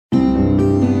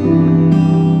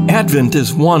Advent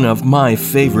is one of my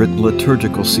favorite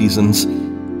liturgical seasons.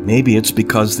 Maybe it's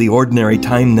because the ordinary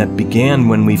time that began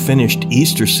when we finished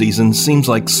Easter season seems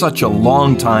like such a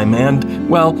long time and,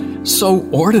 well, so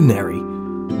ordinary.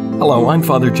 Hello, I'm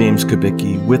Father James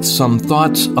Kubicki with some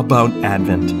thoughts about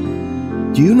Advent.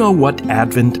 Do you know what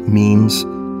Advent means?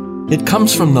 It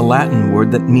comes from the Latin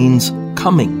word that means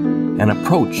coming, an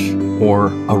approach, or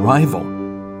arrival.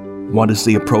 What is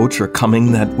the approach or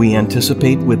coming that we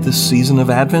anticipate with this season of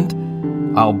Advent?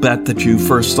 I'll bet that you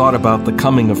first thought about the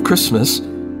coming of Christmas.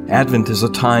 Advent is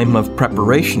a time of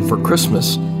preparation for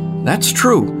Christmas. That's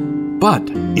true, but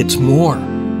it's more.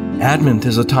 Advent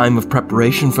is a time of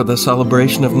preparation for the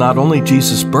celebration of not only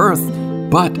Jesus' birth,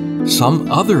 but some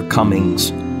other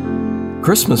comings.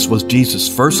 Christmas was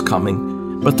Jesus' first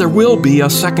coming, but there will be a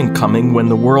second coming when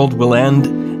the world will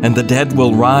end and the dead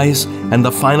will rise, and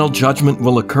the final judgment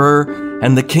will occur,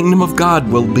 and the kingdom of God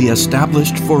will be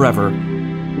established forever.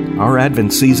 Our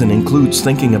Advent season includes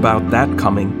thinking about that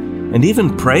coming, and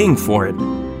even praying for it,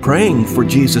 praying for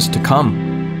Jesus to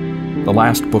come. The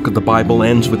last book of the Bible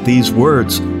ends with these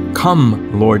words,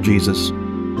 "Come, Lord Jesus."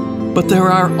 But there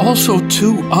are also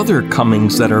two other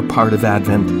comings that are part of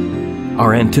Advent.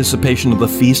 Our anticipation of the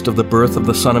feast of the birth of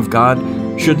the Son of God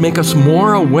should make us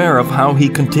more aware of how He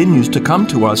continues to come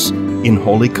to us in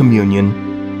Holy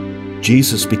Communion.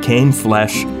 Jesus became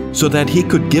flesh so that He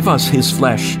could give us His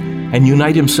flesh and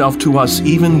unite Himself to us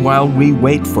even while we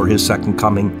wait for His second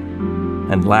coming.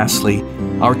 And lastly,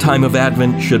 our time of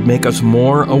Advent should make us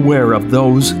more aware of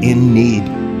those in need,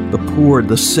 the poor,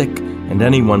 the sick, and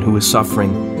anyone who is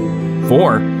suffering.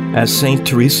 For, as Saint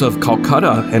Teresa of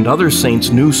Calcutta and other saints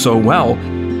knew so well,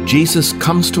 Jesus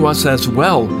comes to us as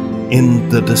well in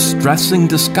the distressing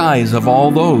disguise of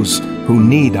all those who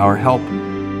need our help.